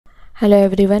Hello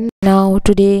everyone. Now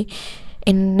today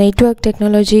in network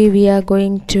technology we are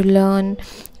going to learn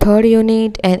third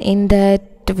unit, and in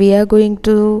that we are going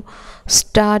to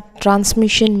start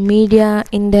transmission media,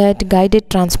 in that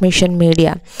guided transmission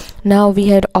media. Now we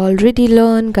had already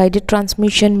learned guided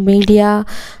transmission media,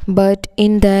 but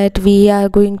in that we are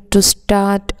going to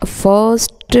start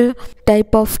first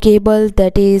type of cable,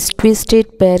 that is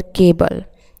twisted pair cable.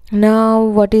 Now,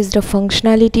 what is the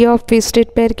functionality of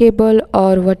twisted pair cable,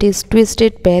 or what is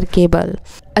twisted pair cable?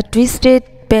 A twisted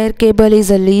pair cable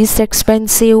is a least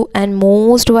expensive and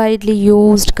most widely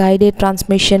used guided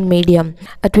transmission medium.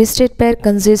 A twisted pair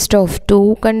consists of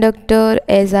two conductors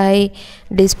as I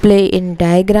display in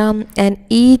diagram, and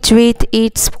each with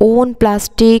its own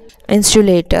plastic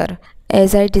insulator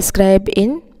as I describe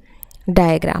in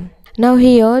diagram. Now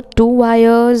here two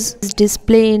wires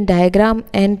display in diagram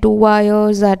and two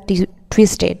wires are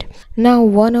twisted. Now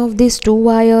one of these two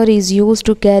wire is used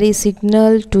to carry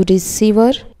signal to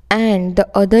receiver and the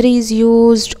other is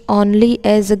used only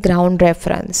as a ground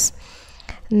reference.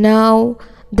 Now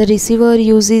the receiver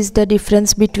uses the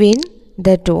difference between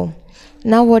the two.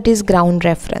 Now what is ground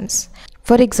reference?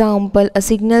 For example, a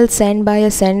signal sent by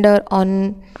a sender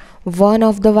on one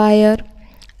of the wire,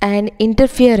 and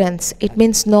interference, it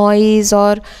means noise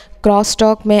or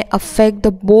crosstalk, may affect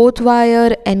the both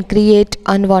wire and create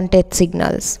unwanted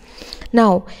signals.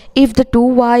 Now if the two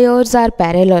wires are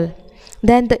parallel,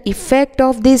 then the effect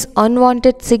of this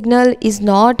unwanted signal is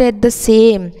not at the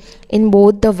same in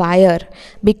both the wire,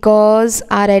 because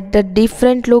are at the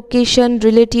different location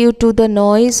relative to the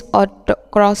noise or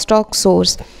crosstalk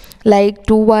source. like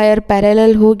two wire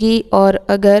parallel होगी और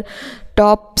अगर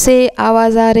top से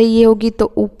आवाज़ आ रही होगी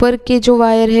तो ऊपर के जो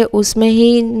वायर है उसमें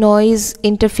ही नॉइज़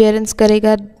इंटरफेरेंस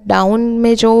करेगा, डाउन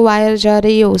में जो वायर जा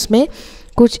रही है उसमें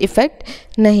कुछ इफ़ेक्ट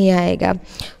नहीं आएगा.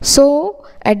 सो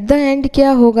एट द एंड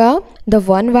क्या होगा, the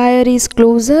one wire is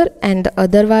closer and the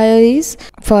other wire is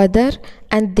further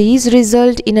and these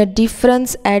result in a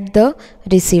difference at the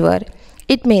receiver.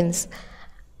 It means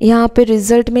यहाँ पे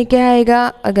रिज़ल्ट में क्या आएगा,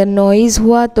 अगर नॉइज़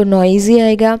हुआ तो नॉइज़ ही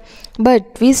आएगा, बट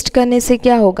ट्विस्ट करने से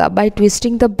क्या होगा, bye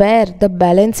twisting the pair the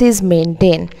balance is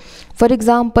maintain. For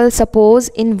example,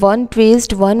 suppose in one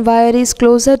twist one wire is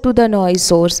closer to the noise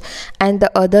source and the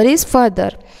other is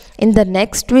further. In the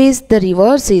next twist, the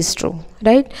reverse is true,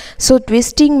 right? So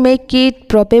twisting make it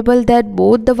probable that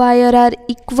both the wire are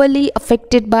equally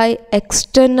affected by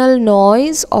external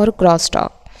noise or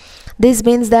crosstalk. This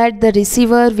means that the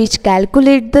receiver which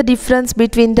calculate the difference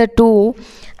between the two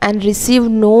and receive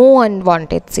no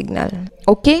unwanted signal.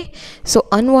 Okay, so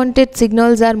unwanted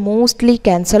signals are mostly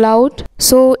cancel out.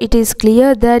 So it is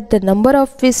clear that the number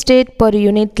of twisted per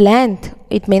unit length,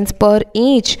 it means per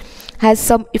inch, has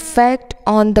some effect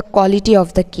on the quality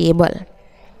of the cable.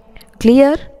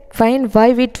 Clear? Fine. Why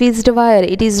we twist the wire?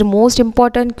 It is the most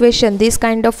important question. This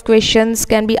kind of questions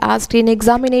can be asked in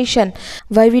examination.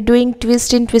 Why we doing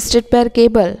twist in twisted pair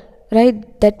cable? Right?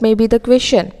 That may be the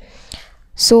question.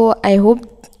 So I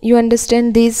hope you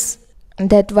understand this,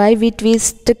 that why we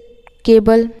twist the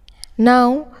cable.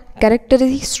 Now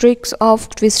characteristics of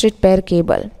twisted pair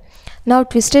cable. Now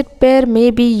twisted pair may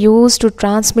be used to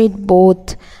transmit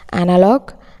both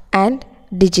analog and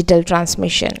digital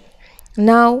transmission.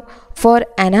 Now for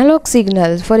analog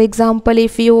signals, for example,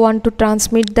 if you want to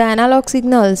transmit the analog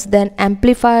signals, then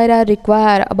amplifier are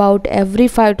required about every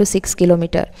 5 to 6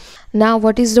 kilometer. Now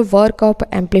what is the work of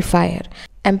amplifier?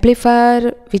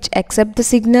 Amplifier which accept the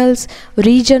signals,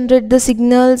 regenerate the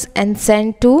signals and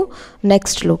send to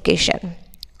next location,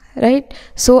 right?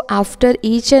 So after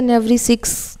each and every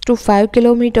 6 to 5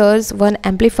 kilometers one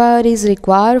amplifier is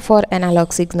required for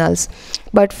analog signals,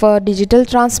 but for digital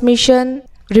transmission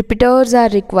repeaters are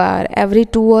require every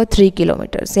 2 और 3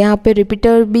 kilometres. यहाँ पे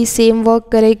repeater भी same work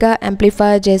करेगा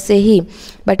amplifier जैसे ही,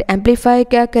 but amplifier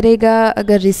क्या करेगा,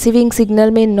 अगर receiving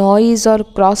signal में नॉइज़ और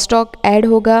क्रॉस टॉक ऐड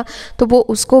होगा तो वो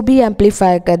उसको भी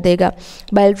एम्पलीफायर कर देगा,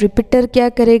 बाय रिपीटर क्या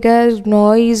करेगा,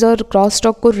 नॉइज़ और क्रॉस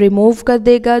टॉक को रिमूव कर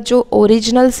देगा, जो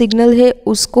ओरिजिनल सिग्नल है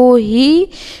उसको ही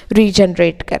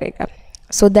रीजनरेट करेगा.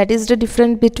 So that is the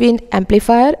difference between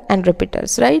amplifier and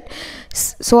repeaters, right?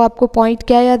 So आपको पॉइंट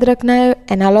क्या याद रखना है,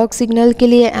 एनालॉग सिग्नल के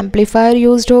लिए एम्पलीफायर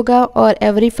यूज्ड होगा और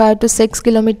एवरी 5 to 6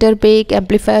 किलोमीटर पे एक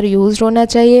एम्पलीफायर यूज्ड होना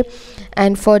चाहिए,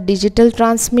 and for digital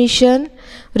transmission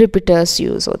repeaters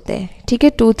use होते हैं. ठीक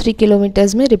है, 2-3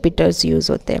 किलोमीटर्स में रिपीटर्स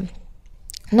यूज़ होते हैं.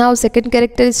 Now second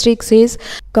characteristic is,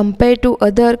 compared to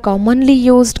other commonly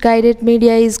used guided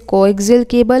media is coaxial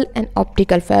cable and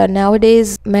optical fiber.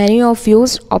 Nowadays many of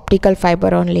use optical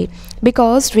fiber only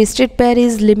because twisted pair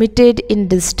is limited in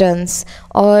distance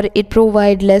or it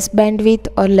provide less bandwidth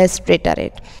or less data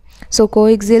rate. So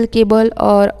coaxial cable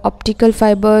or optical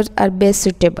fibers are best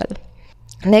suitable.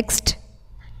 Next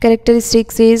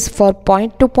characteristics is for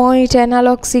point-to-point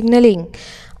analog signaling,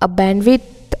 a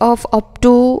bandwidth of up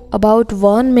to about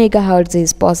 1 megahertz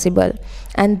is possible,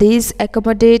 and these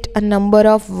accommodate a number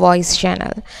of voice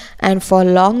channel. And for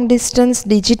long distance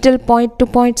digital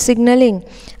point-to-point signaling,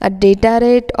 a data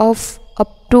rate of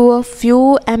up to a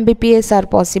few mbps are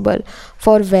possible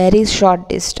for very short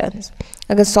distance.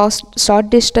 अगर short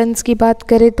distance की बात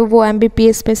करें तो वो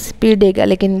mbps में speed देगा,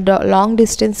 लेकिन long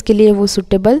distance के लिए वो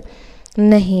सुटेबल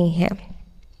नहीं है.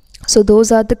 So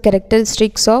those are the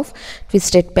characteristics of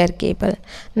twisted pair cable.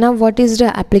 Now what is the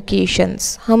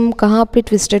applications? हम कहाँ पे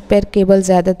twisted pair cable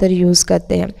ज़्यादातर यूज़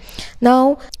करते हैं?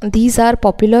 Now these are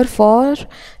popular for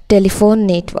telephone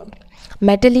network.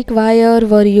 Metallic wire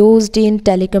were used in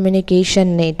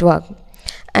telecommunication network,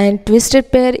 and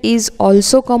twisted pair is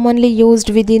also commonly used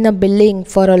within a building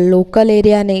for a local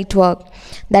area network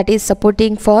that is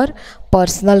supporting for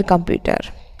personal computer.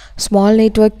 Small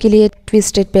network के लिए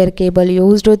twisted pair cable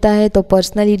used होता है, तो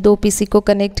personally 2 PC को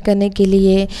connect करने के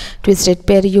लिए twisted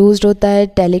pair used होता है,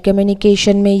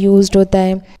 टेलीकम्युनिकेशन में यूज्ड होता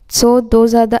है. So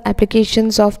those are the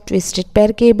applications of twisted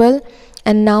pair cable.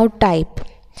 And now type.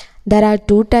 There are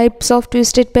 2 types of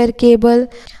twisted pair cable.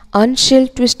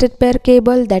 unshielded twisted pair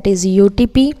cable, that is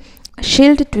UTP,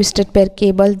 shielded twisted pair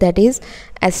cable, that is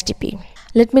STP.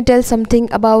 Let me tell something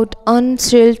about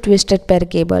unshielded twisted pair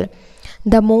cable.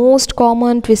 The most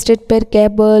common twisted pair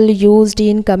cable used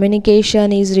in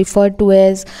communication is referred to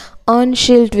as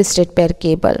unshielded twisted pair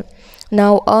cable.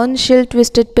 Now, unshielded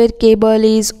twisted pair cable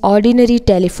is ordinary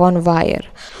telephone wire.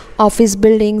 Office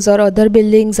buildings or other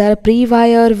buildings are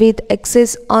pre-wired with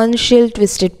excess unshielded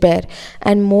twisted pair,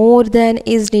 and more than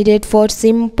is needed for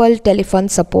simple telephone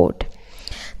support.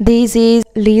 This is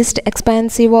least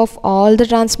expensive of all the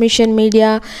transmission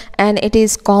media, and it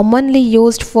is commonly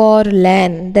used for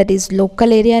LAN, that is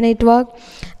local area network.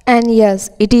 And yes,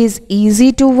 it is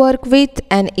easy to work with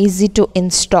and easy to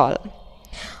install.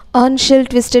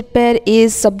 Unshielded twisted pair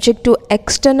is subject to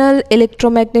external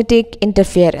electromagnetic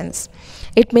interference.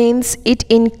 It means it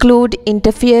includes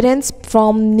interference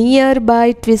from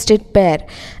nearby twisted pair,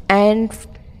 and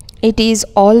it is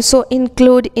also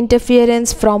include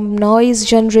interference from noise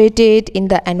generated in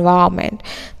the environment.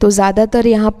 तो ज़्यादातर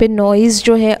यहाँ पे noise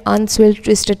जो है unshielded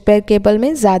twisted pair cable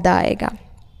में ज़्यादा आएगा.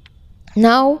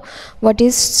 Now, what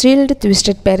is shielded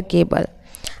twisted pair cable?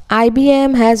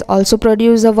 IBM has also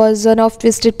produced a version of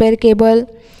twisted pair cable,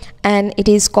 and it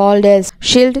is called as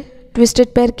shielded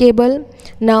twisted pair cable.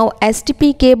 Now, STP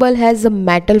cable has a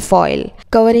metal foil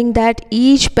covering that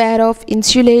each pair of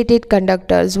insulated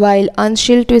conductors, while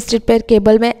unshielded twisted pair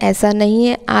cable में ऐसा नहीं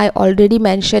है. I already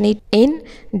mentioned it in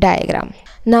diagram.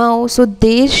 Now, so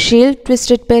this shielded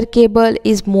twisted pair cable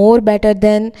is more better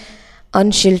than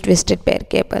unshielded twisted pair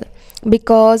cable,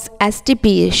 because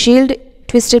STP shielded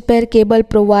twisted pair cable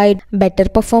provide better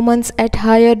performance at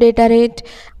higher data rate,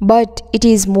 but it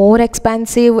is more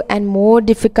expensive and more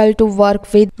difficult to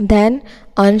work with than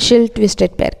unshielded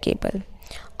twisted pair cable.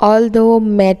 Although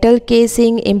metal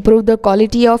casing improve the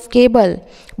quality of cable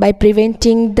by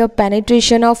preventing the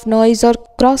penetration of noise or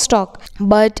crosstalk,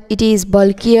 but it is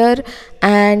bulkier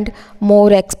and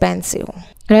more expensive.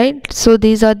 Right, so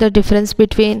these are the difference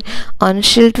between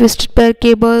unshielded twisted pair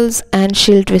cables and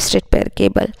shielded twisted pair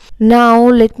cable. Now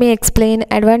let me explain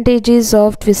advantages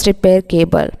of twisted pair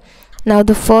cable. Now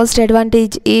the first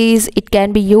advantage is it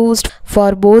can be used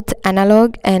for both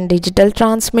analog and digital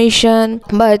transmission,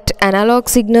 but analog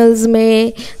signals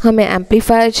में हमें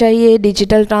amplifier चाहिए,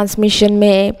 digital transmission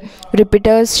में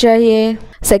repeaters चाहिए.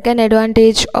 Second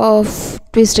advantage of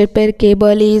twisted pair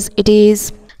cable is it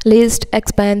is least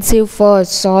expensive for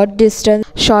short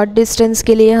distance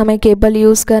के लिए हमें cable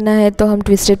use करना है तो हम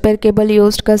ट्विस्टेड पेयर केबल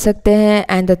यूज़ कर सकते हैं.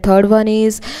 And the third one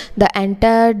is the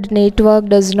entire network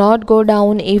does not go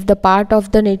down if the part of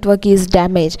the network is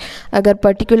damage. अगर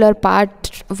पर्टिकुलर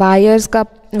पार्ट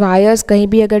वायर्स कहीं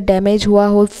भी अगर डैमेज हुआ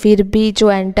हो, फिर भी जो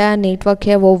एंटायर नेटवर्क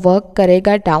है वो वर्क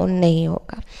करेगा, डाउन नहीं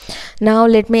होगा. Now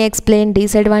let me explain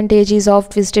disadvantages of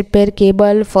twisted pair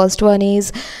cable. First one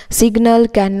is signal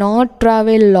cannot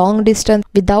travel long distance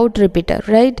without repeater,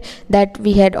 right? That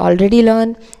we had already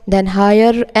learned. Then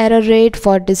higher error rate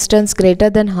for distance greater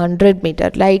than 100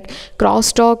 meter, like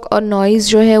crosstalk और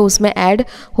noise जो है उसमें add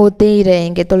होते ही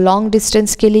रहेंगे, तो long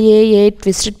distance के लिए ये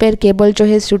twisted pair cable जो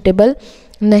है suitable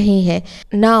नहीं है.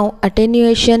 Now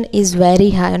attenuation is very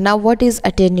high. Now what is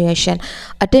attenuation?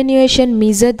 Attenuation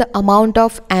measures the amount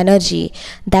of energy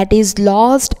that is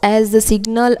lost as the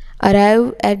signal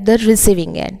arrive at the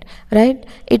receiving end, right?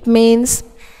 It means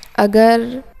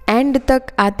अगर and तक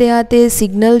आते आते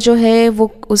signal जो है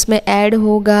वो उसमें add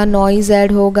होगा, noise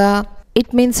add होगा।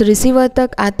 इट मीन्स रिसीवर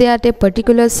तक आते आते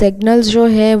पर्टिकुलर सिग्नल्स जो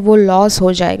है वो लॉस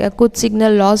हो जाएगा, कुछ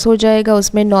सिग्नल लॉस हो जाएगा,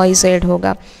 उसमें नॉइज़ ऐड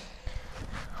होगा।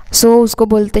 सो उसको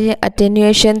बोलते हैं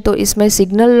अटेन्यूएशन। तो इसमें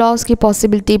सिग्नल लॉस की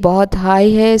पॉसिबिलिटी बहुत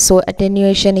हाई है, सो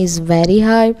attenuation is very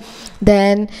high.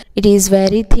 Then it is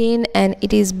very thin and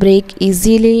it is break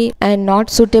easily and not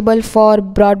suitable for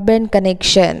broadband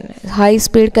connection. High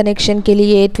speed connection के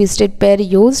लिए ट्विस्टेड पेयर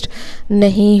यूज्ड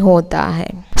नहीं होता है।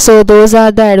 So those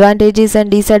are the advantages and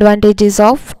disadvantages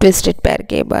of twisted pair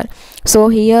cable. So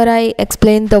here I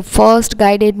explain the first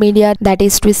guided media, that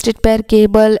is twisted pair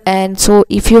cable. And so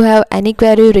if you have any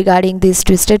query regarding this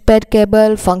twisted pair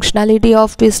cable, functionality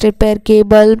of twisted pair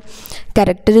cable,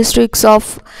 characteristics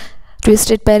of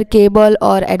twisted pair cable,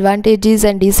 or advantages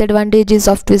and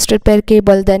disadvantages of twisted pair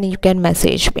cable, then you can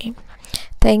message me.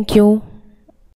 Thank you.